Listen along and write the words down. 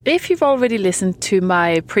If you've already listened to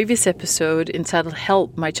my previous episode entitled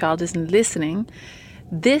Help, My Child Isn't Listening,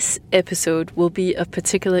 this episode will be of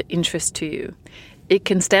particular interest to you. It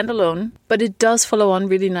can stand alone, but it does follow on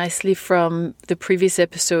really nicely from the previous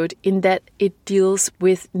episode in that it deals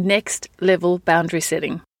with next level boundary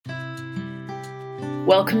setting.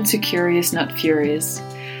 Welcome to Curious Not Furious.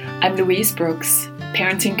 I'm Louise Brooks,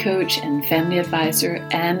 parenting coach and family advisor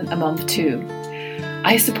and a mom of two.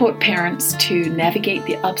 I support parents to navigate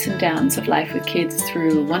the ups and downs of life with kids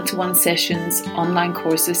through one-to-one sessions, online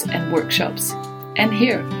courses, and workshops. And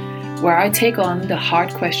here, where I take on the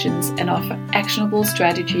hard questions and offer actionable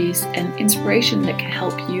strategies and inspiration that can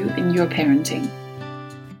help you in your parenting.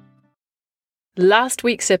 Last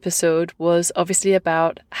week's episode was obviously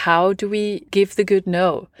about how do we give the good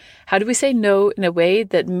no? How do we say no in a way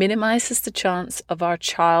that minimizes the chance of our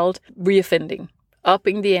child reoffending,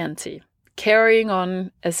 upping the ante, carrying on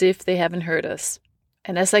as if they haven't heard us?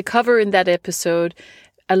 And as I cover in that episode,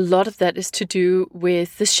 a lot of that is to do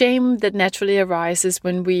with the shame that naturally arises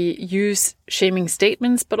when we use shaming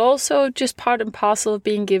statements, but also just part and parcel of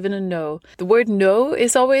being given a no. The word no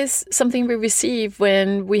is always something we receive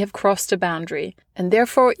when we have crossed a boundary. And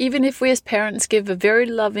therefore, even if we as parents give a very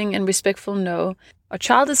loving and respectful no, our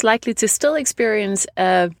child is likely to still experience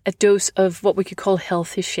a dose of what we could call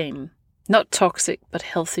healthy shame. Not toxic, but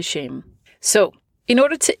healthy shame. So, in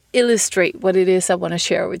order to illustrate what it is I want to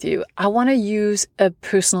share with you, I want to use a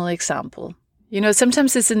personal example. You know,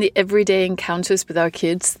 sometimes it's in the everyday encounters with our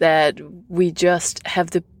kids that we just have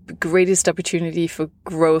the greatest opportunity for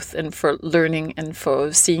growth and for learning and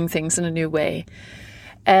for seeing things in a new way.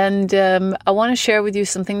 And I want to share with you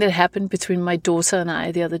something that happened between my daughter and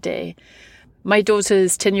I the other day. My daughter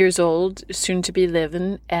is 10 years old, soon to be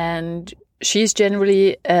 11, and she's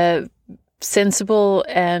generally sensible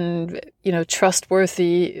and,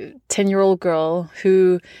 trustworthy 10-year-old girl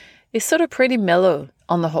who is sort of pretty mellow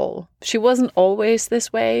on the whole. She wasn't always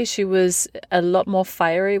this way. She was a lot more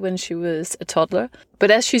fiery when she was a toddler.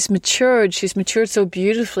 But as she's matured so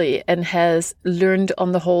beautifully and has learned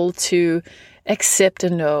on the whole to accept a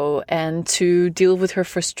no and to deal with her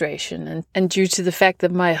frustration. And due to the fact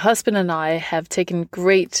that my husband and I have taken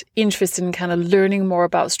great interest in kind of learning more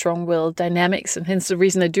about strong-willed dynamics, and hence the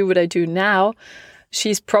reason I do what I do now,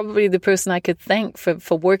 she's probably the person I could thank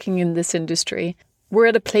for working in this industry. We're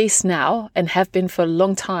at a place now, and have been for a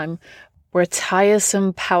long time, where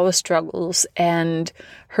tiresome power struggles and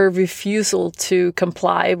her refusal to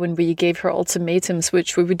comply when we gave her ultimatums,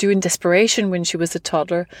 which we would do in desperation when she was a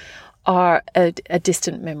toddler, are a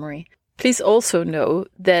distant memory. Please also know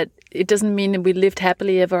that it doesn't mean that we lived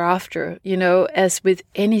happily ever after. You know, as with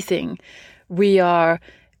anything, we're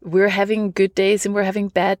having good days and we're having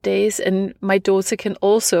bad days. And my daughter can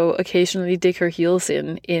also occasionally dig her heels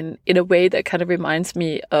in a way that kind of reminds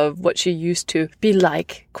me of what she used to be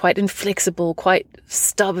like, quite inflexible, quite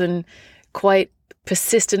stubborn, quite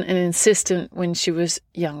persistent and insistent when she was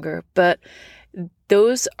younger. But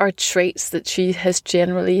those are traits that she has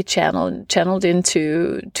generally channeled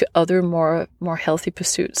into other more healthy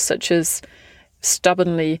pursuits, such as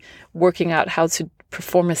stubbornly working out how to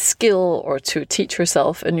perform a skill or to teach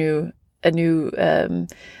herself a new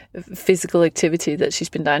physical activity that she's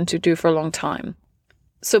been dying to do for a long time.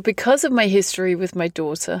 So because of my history with my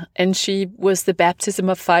daughter, and she was the baptism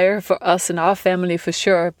of fire for us and our family for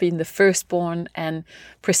sure, being the firstborn and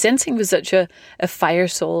presenting with such a fire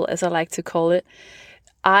soul, as I like to call it,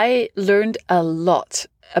 I learned a lot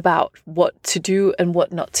about what to do and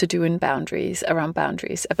what not to do around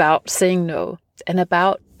boundaries, about saying no, and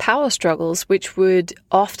about power struggles, which would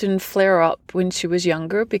often flare up when she was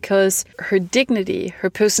younger because her dignity,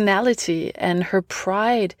 her personality, and her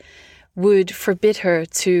pride would forbid her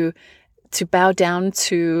to bow down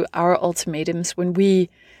to our ultimatums when we,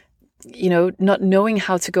 not knowing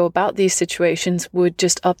how to go about these situations, would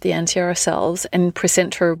just up the ante ourselves and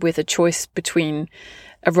present her with a choice between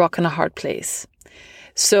a rock and a hard place.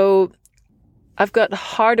 So I've got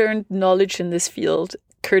hard-earned knowledge in this field,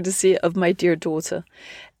 courtesy of my dear daughter.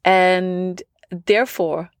 And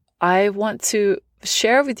therefore, I want to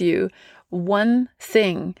share with you one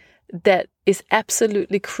thing that is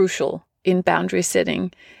absolutely crucial in boundary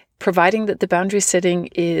setting, providing that the boundary setting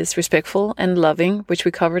is respectful and loving, which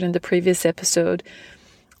we covered in the previous episode.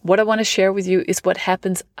 What I want to share with you is what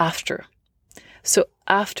happens after. So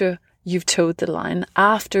after you've towed the line,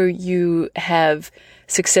 after you have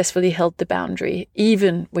successfully held the boundary,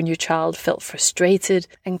 even when your child felt frustrated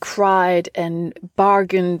and cried and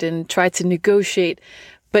bargained and tried to negotiate,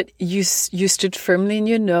 but you stood firmly in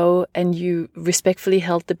your no and you respectfully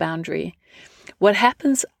held the boundary. What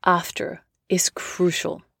happens after is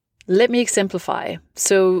crucial. Let me exemplify.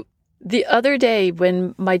 So the other day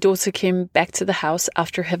when my daughter came back to the house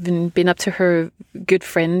after having been up to her good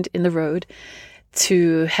friend in the road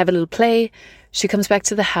to have a little play, she comes back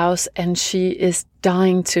to the house and she is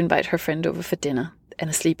dying to invite her friend over for dinner and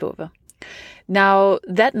a sleepover. Now,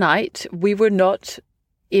 that night, we were not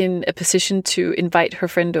in a position to invite her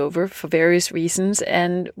friend over for various reasons,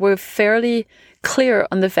 and we're fairly clear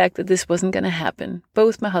on the fact that this wasn't going to happen.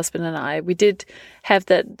 Both my husband and I, we did have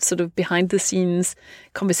that sort of behind the scenes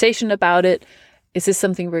conversation about it. Is this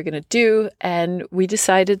something we're going to do? And we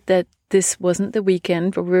decided that this wasn't the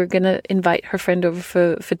weekend, but we were going to invite her friend over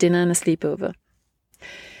for dinner and a sleepover.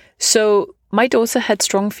 So my daughter had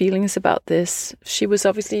strong feelings about this. She was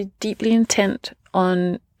obviously deeply intent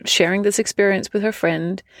on sharing this experience with her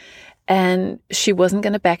friend, and she wasn't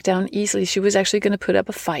going to back down easily. She was actually going to put up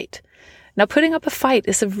a fight. Now, putting up a fight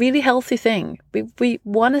is a really healthy thing. We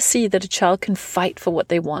want to see that a child can fight for what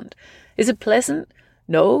they want. Is it pleasant?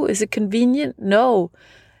 No. Is it convenient? No.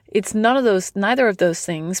 It's neither of those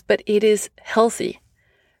things, but it is healthy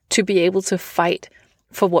to be able to fight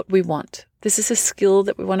for what we want. This is a skill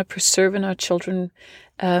that we want to preserve in our children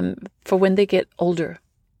for when they get older.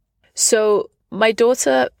 So my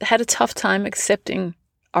daughter had a tough time accepting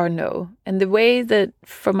our no. And the way that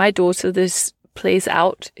for my daughter this plays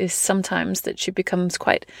out is sometimes that she becomes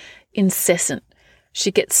quite incessant. She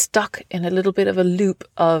gets stuck in a little bit of a loop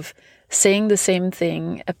of saying the same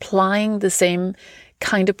thing, applying the same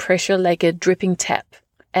kind of pressure like a dripping tap.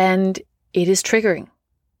 And it is triggering.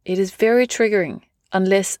 It is very triggering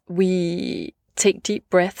unless we take deep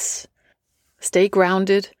breaths, stay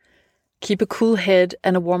grounded, keep a cool head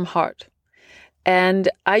and a warm heart. And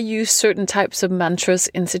I use certain types of mantras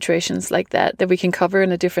in situations like that we can cover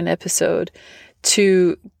in a different episode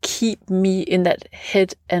to keep me in that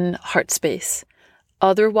head and heart space.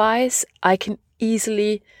 Otherwise, I can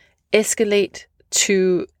easily escalate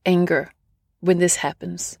to anger when this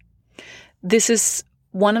happens. This is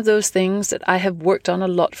one of those things that I have worked on a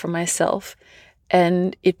lot for myself,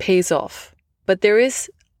 and it pays off. But there is,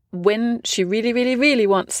 when she really, really, really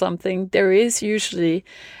wants something, there is usually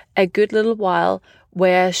a good little while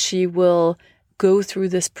where she will go through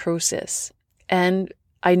this process. And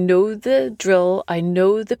I know the drill, I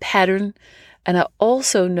know the pattern, and I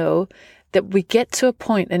also know that we get to a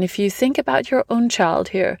point, and if you think about your own child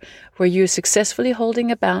here, where you're successfully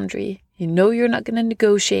holding a boundary, you know you're not going to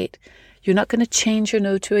negotiate, you're not going to change your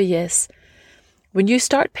no to a yes. When you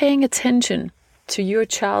start paying attention to your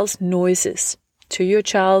child's noises, to your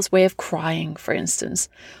child's way of crying, for instance,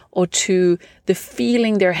 or to the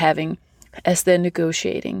feeling they're having as they're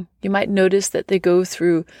negotiating, you might notice that they go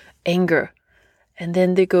through anger, and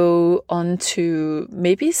then they go on to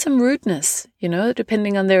maybe some rudeness,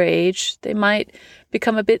 depending on their age. They might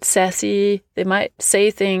become a bit sassy. They might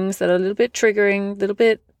say things that are a little bit triggering, a little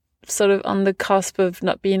bit sort of on the cusp of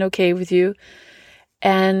not being okay with you.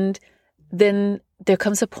 And then there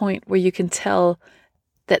comes a point where you can tell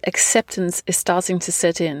that acceptance is starting to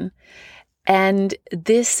set in. And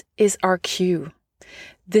this is our cue.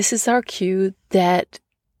 This is our cue that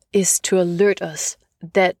is to alert us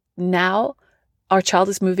that now our child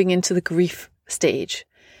is moving into the grief stage.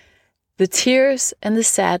 The tears and the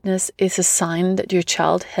sadness is a sign that your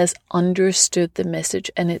child has understood the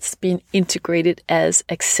message and it's been integrated as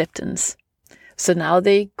acceptance. So now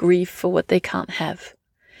they grieve for what they can't have.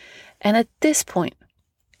 And at this point,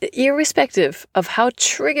 irrespective of how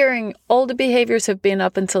triggering all the behaviors have been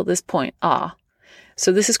up until this point are,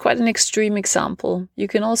 so this is quite an extreme example. You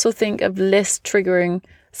can also think of less triggering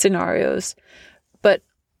scenarios. But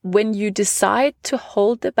when you decide to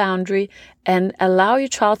hold the boundary and allow your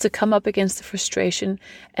child to come up against the frustration,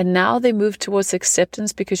 and now they move towards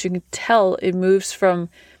acceptance because you can tell it moves from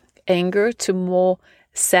anger to more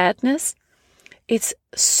sadness, it's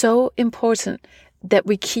so important that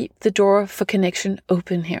we keep the door for connection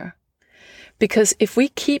open here. Because if we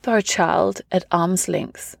keep our child at arm's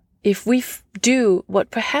length, if we do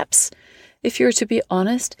what perhaps, if you're to be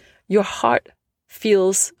honest, your heart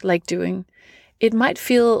feels like doing, it might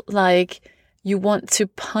feel like you want to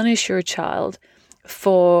punish your child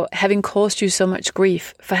for having caused you so much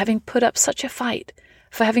grief, for having put up such a fight,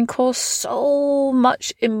 for having caused so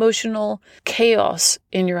much emotional chaos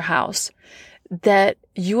in your house, that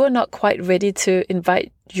you are not quite ready to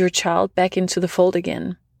invite your child back into the fold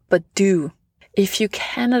again. But do, if you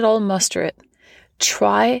can at all muster it,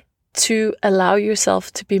 try to allow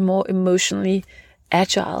yourself to be more emotionally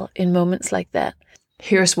agile in moments like that.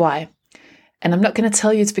 Here's why. And I'm not going to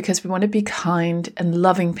tell you it's because we want to be kind and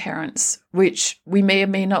loving parents, which we may or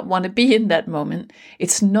may not want to be in that moment.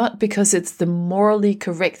 It's not because it's the morally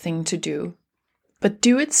correct thing to do. but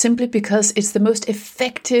do it simply because it's the most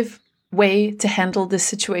effective way to handle this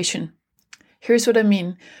situation. Here's what I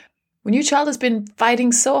mean. When your child has been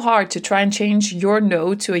fighting so hard to try and change your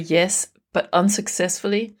no to a yes, but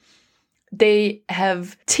unsuccessfully, they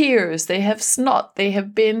have tears, they have snot, they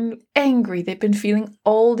have been angry, they've been feeling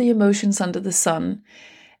all the emotions under the sun.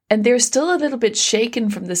 And they're still a little bit shaken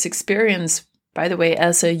from this experience. By the way,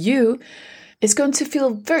 as a you, it's going to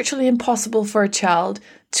feel virtually impossible for a child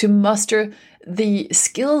to muster the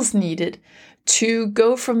skills needed to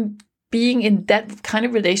go from being in that kind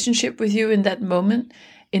of relationship with you in that moment,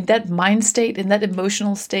 in that mind state, in that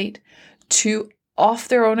emotional state, to off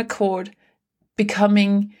their own accord,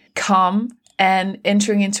 becoming calm and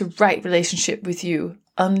entering into right relationship with you,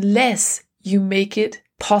 unless you make it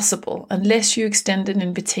possible, unless you extend an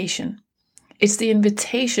invitation. It's the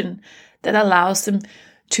invitation that allows them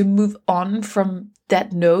to move on from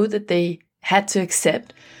that no that they had to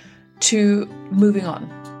accept to moving on.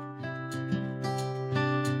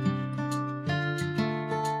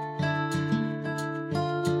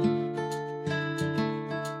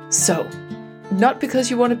 So, not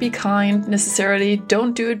because you want to be kind necessarily.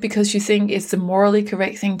 Don't do it because you think it's the morally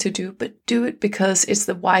correct thing to do, but do it because it's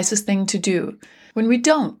the wisest thing to do. When we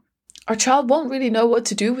don't, our child won't really know what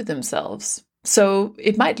to do with themselves. So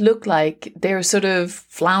it might look like they're sort of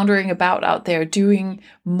floundering about out there doing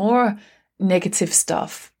more negative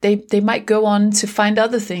stuff. They might go on to find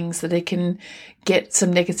other things that they can get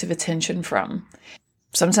some negative attention from.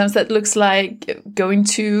 Sometimes that looks like going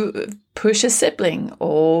to push a sibling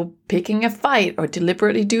or picking a fight or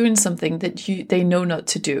deliberately doing something that they know not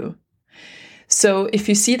to do. So if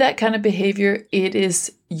you see that kind of behavior, it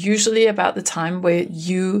is usually about the time where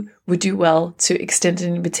you would do well to extend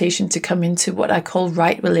an invitation to come into what I call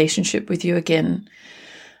right relationship with you again.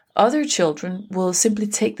 Other children will simply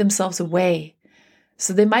take themselves away.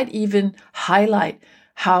 So they might even highlight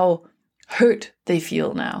how hurt they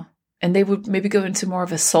feel now. And they would maybe go into more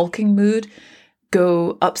of a sulking mood,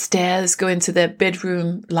 go upstairs, go into their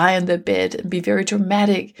bedroom, lie on their bed, and be very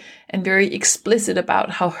dramatic and very explicit about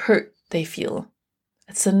how hurt they feel.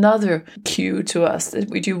 It's another cue to us that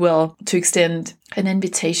we do well to extend an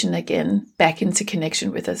invitation again back into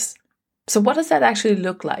connection with us. So what does that actually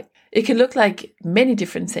look like? It can look like many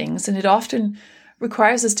different things, and it often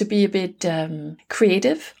requires us to be a bit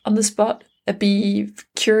creative on the spot, be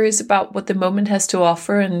curious about what the moment has to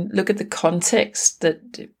offer and look at the context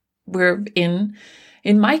that we're in.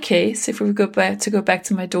 In my case, if we go back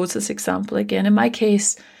to my daughter's example again, in my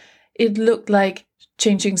case, it looked like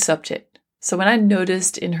changing subject. So when I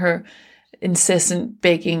noticed in her incessant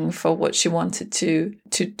begging for what she wanted to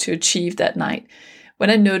achieve that night, when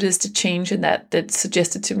I noticed a change in that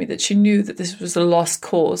suggested to me that she knew that this was a lost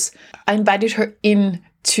cause, I invited her in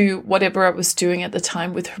to whatever I was doing at the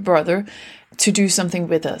time with her brother to do something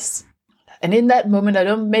with us. And in that moment, I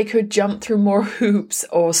don't make her jump through more hoops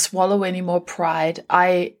or swallow any more pride.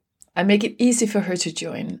 I make it easy for her to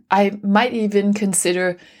join. I might even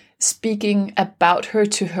consider speaking about her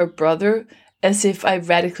to her brother as if I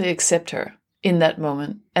radically accept her in that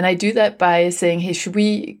moment. And I do that by saying, hey, should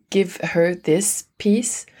we give her this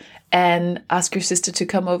piece and ask your sister to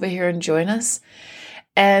come over here and join us?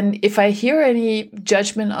 And if I hear any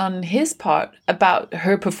judgment on his part about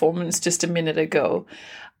her performance just a minute ago,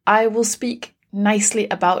 I will speak nicely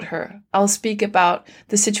about her. I'll speak about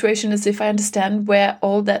the situation as if I understand where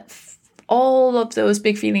all of those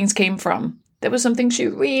big feelings came from. There was something she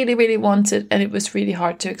really, really wanted, and it was really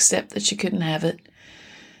hard to accept that she couldn't have it.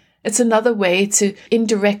 It's another way to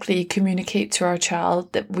indirectly communicate to our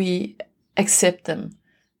child that we accept them,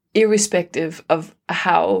 irrespective of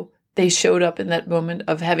how they showed up in that moment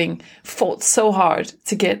of having fought so hard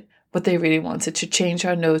to get what they really wanted, to change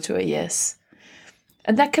our no to a yes.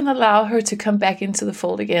 And that can allow her to come back into the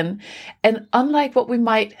fold again. And unlike what we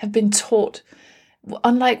might have been taught,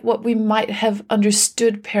 unlike what we might have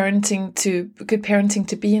understood good parenting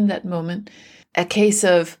to be in that moment, a case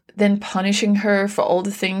of then punishing her for all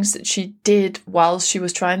the things that she did while she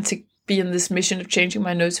was trying to be in this mission of changing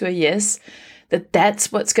my no to a yes,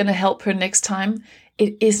 that's what's going to help her next time.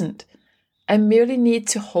 It isn't. I merely need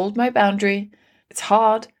to hold my boundary. It's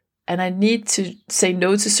hard, and I need to say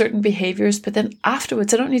no to certain behaviors, but then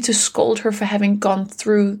afterwards, I don't need to scold her for having gone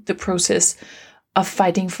through the process of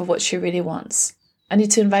fighting for what she really wants. I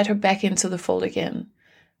need to invite her back into the fold again.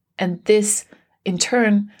 And this, in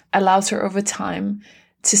turn, allows her over time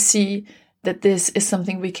to see that this is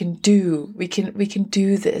something we can do. We can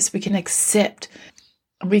do this. We can accept.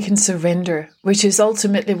 We can surrender, which is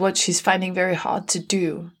ultimately what she's finding very hard to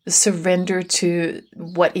do. Surrender to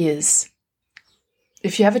what is.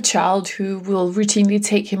 If you have a child who will routinely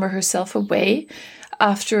take him or herself away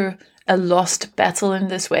after a lost battle in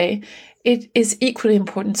this way, it is equally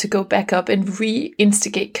important to go back up and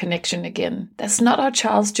reinstigate connection again. That's not our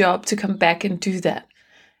child's job to come back and do that.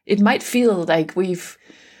 It might feel like we've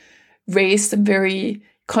raised some very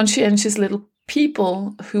conscientious little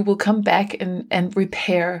people who will come back and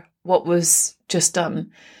repair what was just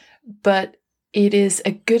done. But it is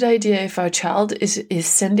a good idea if our child is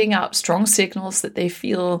sending out strong signals that they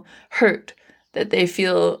feel hurt, that they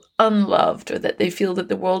feel unloved, or that they feel that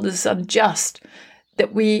the world is unjust,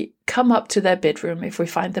 that we come up to their bedroom if we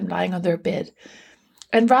find them lying on their bed.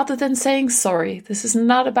 And rather than saying sorry, this is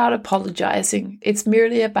not about apologizing. It's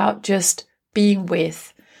merely about just being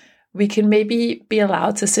with. We can maybe be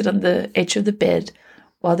allowed to sit on the edge of the bed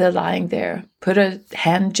while they're lying there, put a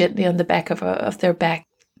hand gently on the back of their back,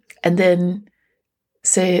 and then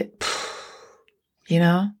say,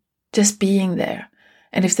 just being there.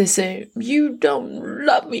 And if they say, you don't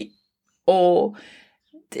love me, or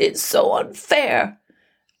it's so unfair,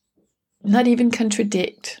 not even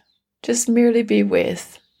contradict, just merely be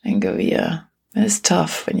with and go, yeah, it's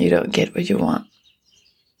tough when you don't get what you want.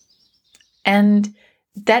 And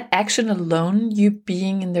that action alone, you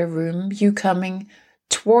being in their room, you coming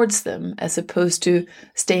towards them as opposed to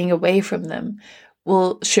staying away from them,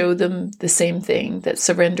 will show them the same thing, that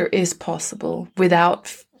surrender is possible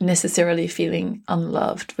without necessarily feeling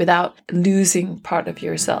unloved, without losing part of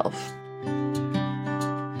yourself.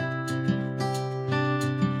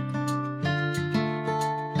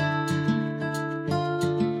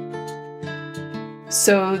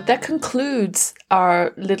 So that concludes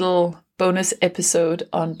our little bonus episode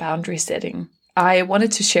on boundary setting. I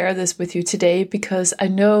wanted to share this with you today because I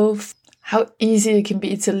know how easy it can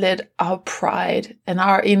be to let our pride and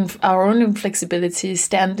our own inflexibility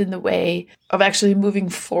stand in the way of actually moving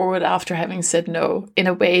forward after having said no in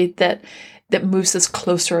a way that moves us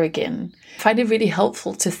closer again. I find it really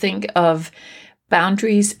helpful to think of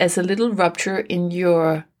boundaries as a little rupture in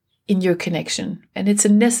your connection. And it's a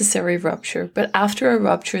necessary rupture. But after a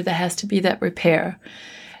rupture, there has to be that repair.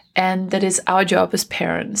 And that is our job as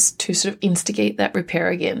parents to sort of instigate that repair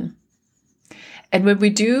again. And when we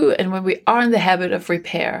do, and when we are in the habit of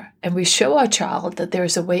repair, and we show our child that there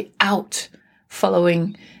is a way out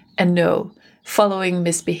following a no, following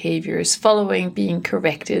misbehaviors, following being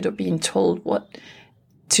corrected or being told what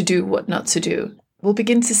to do, what not to do, we'll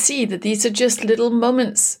begin to see that these are just little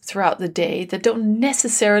moments throughout the day that don't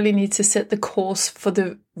necessarily need to set the course for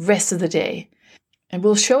the rest of the day. And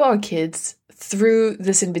we'll show our kids through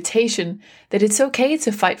this invitation that it's okay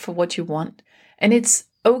to fight for what you want. And it's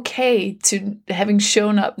okay to having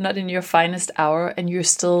shown up not in your finest hour and you're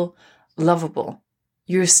still lovable.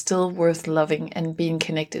 You're still worth loving and being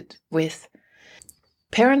connected with.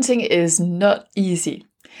 Parenting is not easy.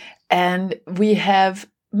 And we have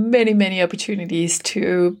many, many opportunities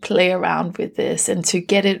to play around with this and to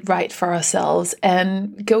get it right for ourselves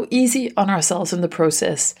and go easy on ourselves in the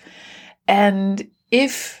process. And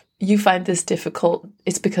if you find this difficult,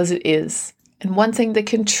 it's because it is. And one thing that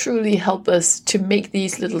can truly help us to make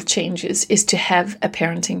these little changes is to have a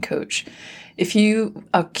parenting coach. If you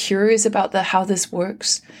are curious about how this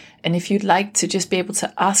works, and if you'd like to just be able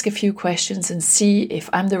to ask a few questions and see if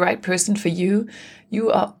I'm the right person for you,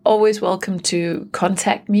 you are always welcome to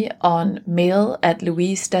contact me on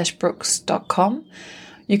mail@louise-brooks.com.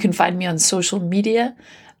 You can find me on social media.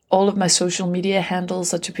 All of my social media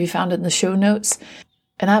handles are to be found in the show notes.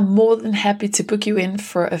 And I'm more than happy to book you in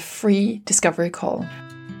for a free discovery call.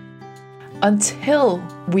 Until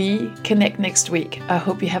we connect next week, I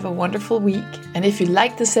hope you have a wonderful week. And if you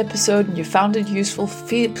liked this episode and you found it useful,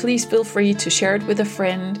 please feel free to share it with a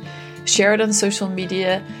friend, share it on social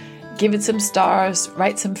media, give it some stars,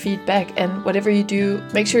 write some feedback, and whatever you do,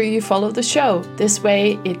 make sure you follow the show. This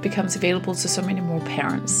way it becomes available to so many more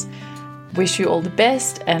parents. Wish you all the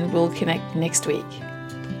best, and we'll connect next week.